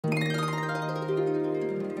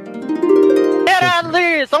now,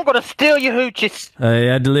 Delirious, I'm gonna steal your hooches.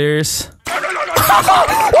 Yeah, Delirious.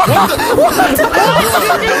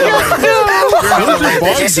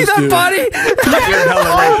 Did you see that body? Who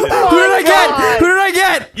did I get? Who did I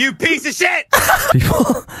get? You piece of shit!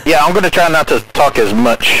 People. Yeah, I'm gonna try not to talk as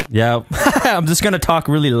much. Yeah, I'm just gonna talk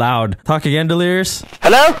really loud. Talk again, Delirious.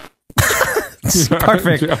 Hello?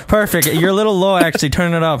 Perfect, perfect. You're a little low, actually.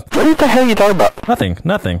 Turn it up. What the hell are you talking about? Nothing,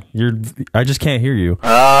 nothing. I just can't hear you.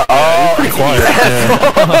 You're pretty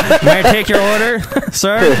quiet. May I take your order,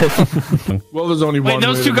 sir? Well, there's only one. Wait,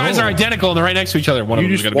 those two guys are identical and they're right next to each other. One of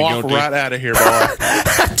them is gonna be guilty. Right out of here, boy.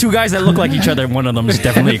 Two guys that look like each other. One of them is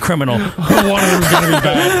definitely a criminal. One of them's gonna be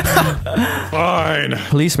bad. Fine.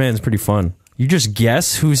 Policeman's pretty fun. You just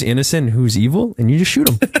guess who's innocent and who's evil, and you just shoot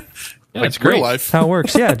them. Yeah, that's great. Real life. How it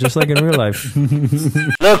works, yeah, just like in real life.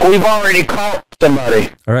 Look, we've already caught somebody.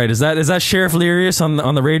 All right, is that Sheriff Lerius on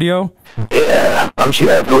the radio? Yeah, I'm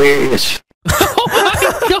Sheriff Lerius. Oh my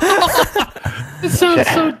god! This sounds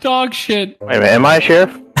so dog shit. Wait a minute, am I a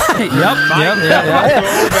sheriff? Yep.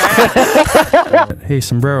 Hey,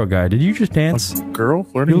 sombrero guy, did you just dance? Girl?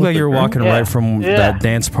 You look like you were walking right from that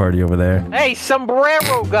dance party over there. Hey,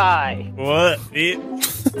 sombrero guy. What?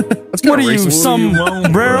 What are you,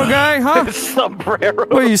 sombrero guy, huh? Sombrero.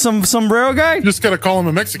 What are you, some sombrero guy? You just gotta call him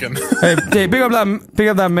a Mexican. Hey, pick up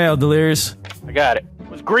that mail, Delirious. I got it.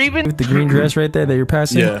 Was grieving? With the green dress right there that you're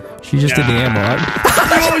passing? Yeah. She just did the ammo.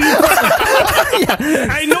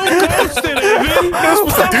 I know ghosting, Evan.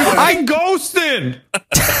 I ghosted.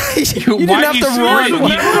 You didn't have to run. You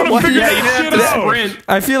didn't have to sprint.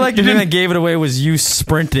 I feel like the thing that gave it away was you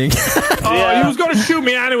sprinting. He was gonna shoot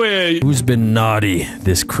me anyway. Who's been naughty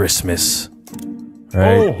this Christmas?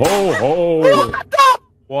 Right? Ho, ho.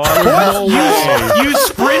 You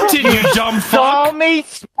sprinted, you dumb Saw fuck. me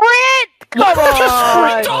sprint! Come on!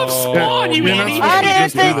 Sprint off spawn, you idiot. I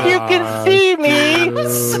didn't think you could see me!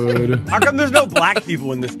 How come there's no black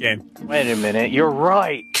people in this game? Wait a minute, you're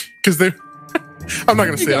right. Because they... I'm not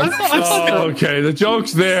gonna say it. Okay, the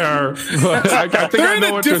joke's there. I think They're I in know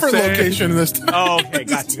a what they're different saying. location this time. Oh, okay,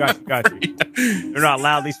 got you. They're not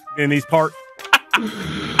allowed in these parts.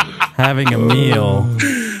 Having a meal.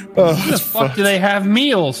 Oh, How the fuck do they have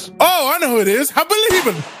meals? I know who it is. I believe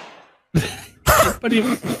him.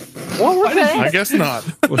 What was that? I guess not.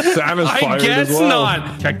 I guess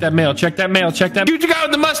not. Check that mail. Check that mail. Check that. You guy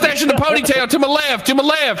with the mustache and the ponytail to my left. To my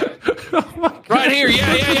left. Right here. Yeah.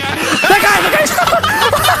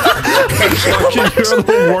 You're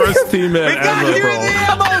the worst teammate ever, You're in the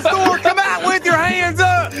ammo store. Come out with your hands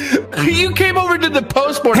up. You came over to the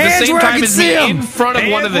post board at the same time as me in front of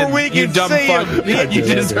one of them. You dumb fuck. You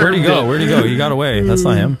deserved Where'd he go? Where'd he go? He got away. That's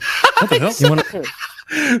not him. What the hell?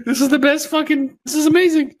 This is the best fucking. This is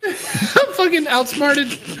amazing. I'm fucking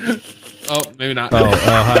outsmarted. Oh, maybe not. Oh,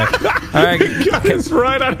 hi. All right. It's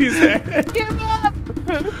right on his head.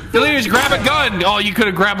 Delirious, grab a gun. Oh, you could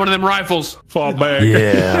have grabbed one of them rifles. Fall back.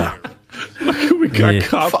 Yeah. We got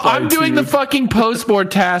caught. I'm doing the fucking post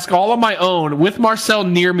board task all on my own with Marcel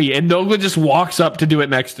near me, and Nogla just walks up to do it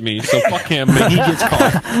next to me. So fuck him, and he gets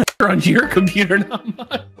caught. On your computer, not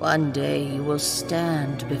mine. One day you will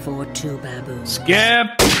stand before two baboons.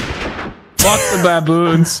 Skip. Fuck the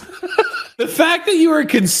baboons. The fact that you are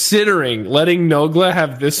considering letting Nogla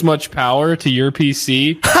have this much power to your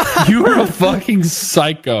PC, you are a fucking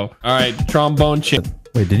psycho. All right, trombone chip.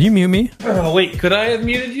 Wait, did you mute me? Oh, wait, could I have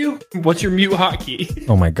muted you? What's your mute hotkey?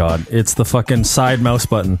 Oh my god, it's the fucking side mouse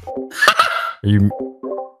button. Are you...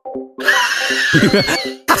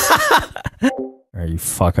 Alright, you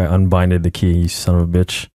fuck, I unbinded the key, you son of a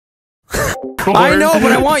bitch. I know,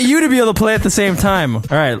 but I want you to be able to play at the same time.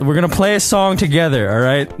 Alright, we're gonna play a song together,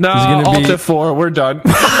 alright? No, Alt F4, we're done.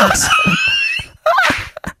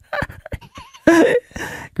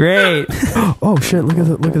 Great. Oh shit, look at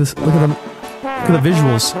this, look at the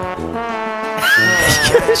visuals.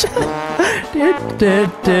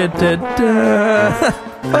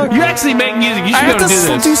 You actually make music, you should go do this.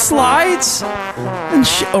 I have to do slides? And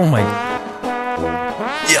oh my...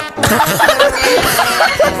 Yeah.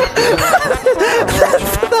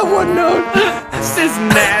 That one note. This is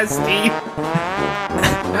nasty.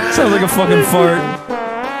 Sounds like a fucking fart.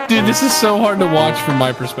 Dude, this is so hard to watch from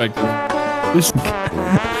my perspective. This...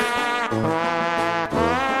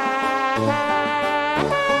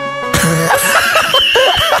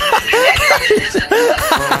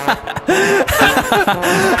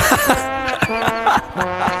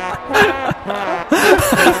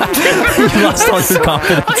 You lost all your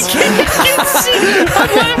confidence. I can't see. I'm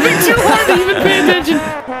laughing too hard to even pay attention.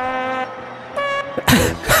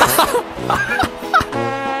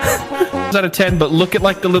 out of 10, but look at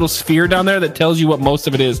like the little sphere down there that tells you what most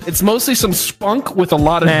of it is. It's mostly some spunk with a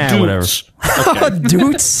lot of dudes. Whatever. Okay.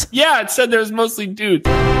 Dudes? Yeah, it said there's mostly dudes.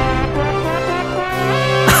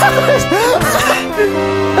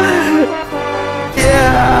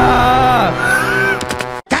 Yeah.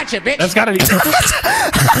 Gotcha, bitch. That's gotta be.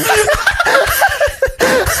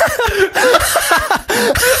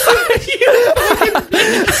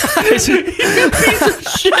 You piece of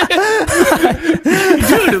shit. Dude,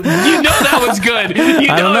 you know that was good.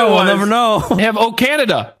 I don't know. We'll never know. They have Oh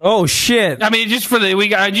Canada. Oh shit. I mean, just for the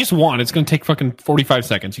I just won. It's gonna take fucking 45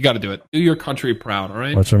 seconds. You got to do it. Do your country proud. All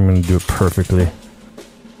right. Watch, I'm gonna do it perfectly.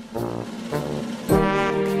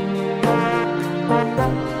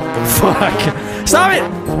 Fuck. Stop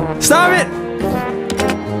it. Stop it.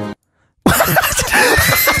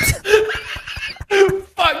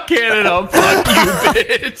 Fuck Canada. Fuck you,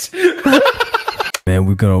 bitch. Man,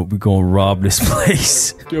 we're gonna rob this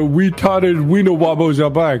place. The retarded wiener wobbles are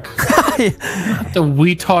back. The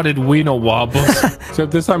retarded wiener wobbles.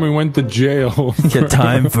 Except this time we went to jail. Get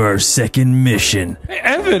time for our second mission. Hey,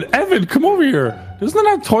 Evan, come over here. Doesn't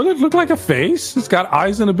that toilet look like a face? It's got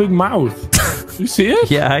eyes and a big mouth. You see it?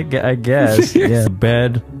 Yeah, I guess. Yeah, the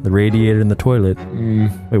bed, the radiator, and the toilet.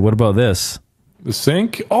 Wait, what about this? The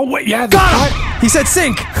sink? Oh, wait, yeah. Got him! He said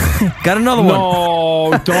sink! Got another one. No,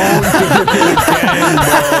 don't do it again,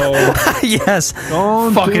 bro. Yes.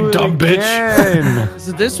 Don't Fucking do dumb it bitch. again. Is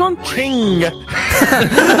it this one? Ching.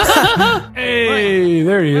 Hey,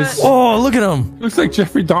 there he is. Oh, look at him. Looks like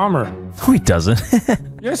Jeffrey Dahmer. No, he doesn't.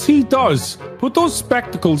 Yes, he does. Put those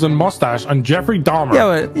spectacles and mustache on Jeffrey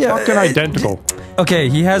Dahmer. Fucking identical. Okay,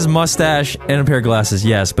 he has mustache and a pair of glasses,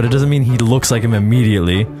 yes, but it doesn't mean he looks like him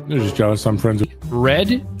immediately. They're just jealous I'm friends with.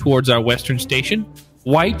 Red towards our western station.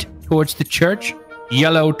 White towards the church.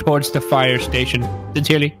 Yellow towards the fire station.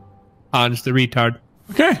 Sincerely, Hans the retard.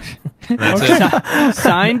 Okay. That's it.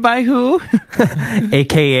 Signed by who?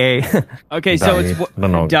 AKA. Okay, so it's I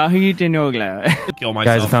don't know. Dahi Denogla. Kill Guys,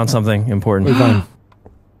 I myself. found something important.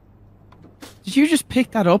 Did you just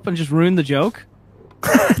pick that up and just ruin the joke?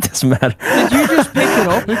 It doesn't matter. Did you just pick it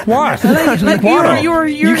up? What?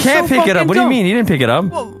 You can't pick it up. What do you mean? You didn't pick it up.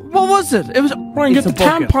 What was it? It was. Brian, get It's the a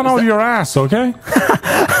bucket. tampon out of your ass, okay?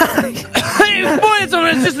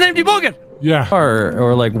 It's just an empty bucket. Yeah.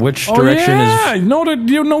 Or like which Oh, direction yeah. is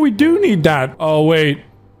You know we do need that. Oh, wait.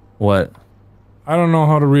 what? I don't know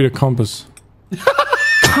how to read a compass.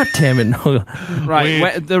 God damn it! No.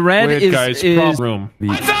 Right. The red Wait, guys, is room.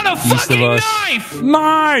 I found a fucking knife.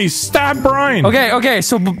 Nice! Stab Brian! Okay.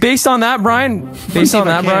 So based on that, Brian,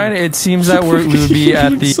 it seems that we would be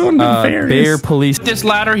at the So nefarious. Bear Police. This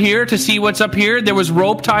ladder here to see what's up here. There was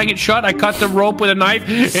rope tying it shut. I cut the rope with a knife,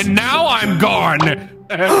 and now I'm gone.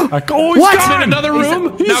 Like, oh, he's What? gone! In another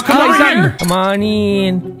room. Now come Come over on, here. come on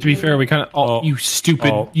in. To be fair, we kind of. Oh, you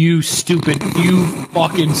stupid! Oh. You stupid! You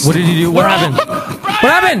fucking! What did you do? What happened?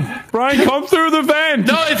 What happened? Brian, come through the vent!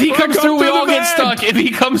 No, if he Brian, comes come through, we the all get vent! stuck. If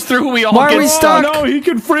he comes through, we all Why get are we stuck. stuck? Oh, no, he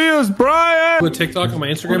can free us, Brian! Put TikTok on my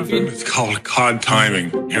Instagram feed. It's called cod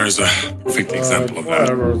timing. Here's a perfect example of that.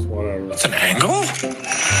 Whatever. It's an angle? Oh,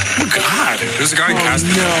 God. There's a guy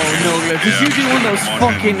casting. no. Did you do one of those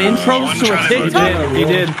fucking intros to a TikTok? He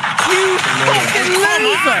did. You fucking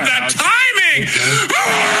loser! That timing!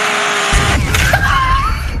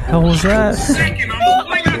 How was that?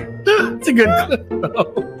 It's a good clip.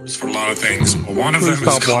 It's for a lot of things, but one of them is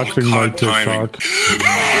Stop called watching my cod timing. TikTok.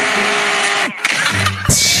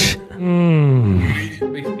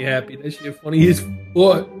 Makes me happy. That shit funny as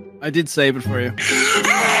what? I did save it for you.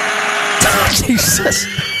 Jesus.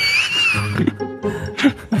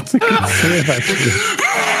 That's a good save, actually.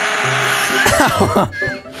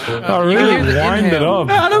 I really wind it up.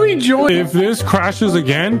 How do we enjoy it? If this crashes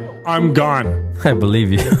again, I'm gone. I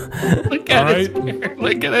believe you. Look at it.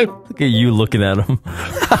 Look at it. Look at you looking at him.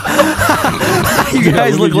 You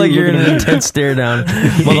guys look like you're in an intense stare down.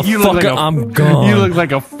 Motherfucker, You look like a- I'm gone. You look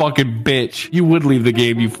like a fucking bitch. You would leave the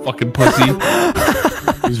game, you fucking pussy.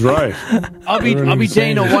 He's right. I'll be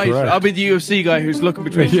insane, Dana he's White. right. I'll be the UFC guy who's looking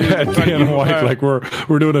between you. Yeah, trying to Dana keep White, it like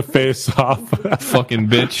we're doing a face-off. Fucking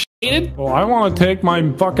bitch. Well, I want to take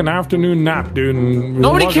my fucking afternoon nap, dude. and it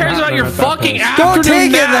Nobody wasn't cares about your happening at that fucking point. Go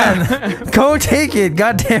take afternoon nap. it then. Go take it.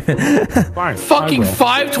 God damn it. Fine, Fucking I will.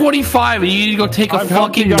 5:25 and you need to go take a I've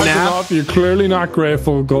helped you fucking guys nap. enough. You're clearly not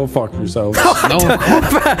grateful. Go fuck yourselves. No,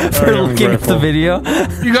 For Very looking at the ungrateful. video.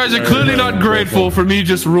 you guys are clearly not grateful for me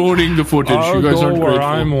just ruining the footage. I'll You guys go aren't where grateful.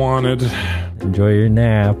 I'm wanted. Enjoy your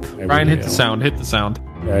nap. Ryan, hit the sound. Hit the sound.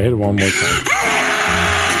 Yeah, hit it one more time.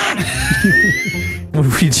 What do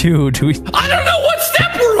we do? Do we? I don't know what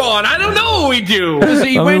step we're on. I don't know what we do. So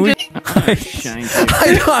you I mean, went we- Thank you.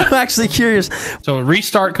 I know, I'm actually curious. So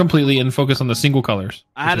restart completely and focus on the single colors.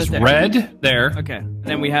 I had Which it is there. red there. Okay. And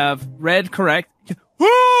then we have red, correct.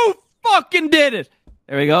 Who fucking did it?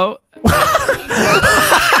 There we go.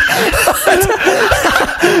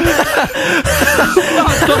 Stop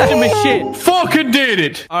touching my shit. Fucking did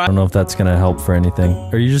it. I don't know if that's gonna help for anything.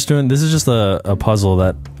 Are you just doing? This is just a puzzle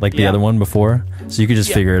that, like the other one before, so you could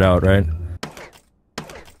just figure it out, right?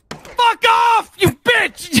 Fuck off, you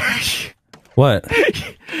bitch! What?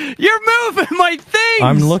 You're moving my things.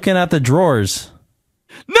 I'm looking at the drawers.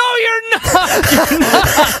 No, you're not. You're not.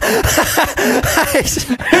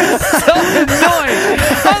 So annoying.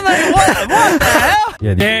 I'm like, what the hell?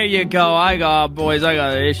 Yeah, There you go. I got boys. I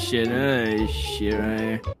got this shit. This shit right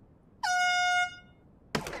here.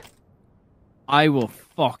 I will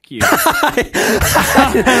fuck you. To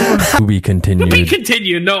be continued. We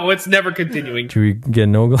continue. No, it's never continuing. Should we get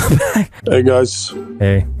Nogla back? Hey guys,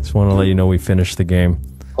 Hey, just want to let you know we finished the game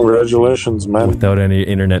congratulations, man. without any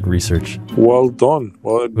internet research. Well done.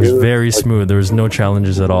 Well, It was very smooth. There was no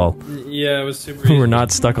challenges at all. Yeah, it was super We were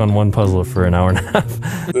not stuck on one puzzle for an hour and a half.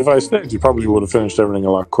 If I stayed, you probably would have finished everything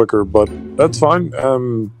a lot quicker, but that's fine.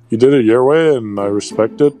 You did it your way, and I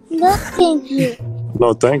respect it. No, thank you.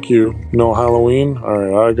 No, thank you. No Halloween. All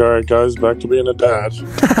right, guys, back to being a dad.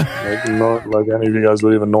 Not like any of you guys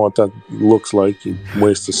would even know what that looks like. You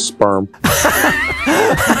waste of sperm.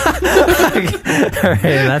 Alright,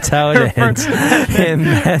 that's how it ends. And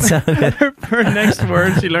that's how it ends. Her next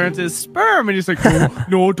word she learns is sperm, and he's like,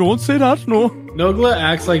 no, don't say that, no. Nogla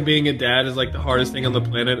acts like being a dad is like the hardest thing on the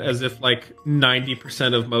planet, as if like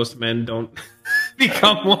 90% of most men don't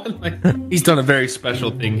become one. Like, he's done a very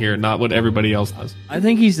special thing here, not what everybody else does. I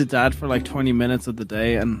think he's a dad for like 20 minutes of the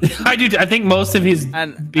day, and I do. I think most of his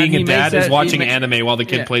being he a dad makes is it- watching he ma- anime while the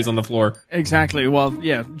kid Yeah. plays on the floor. exactly. Well,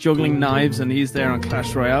 yeah, juggling knives, and he's there on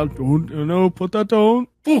Clash Royale. Don't, no, put that down.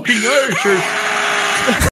 Fucking archers.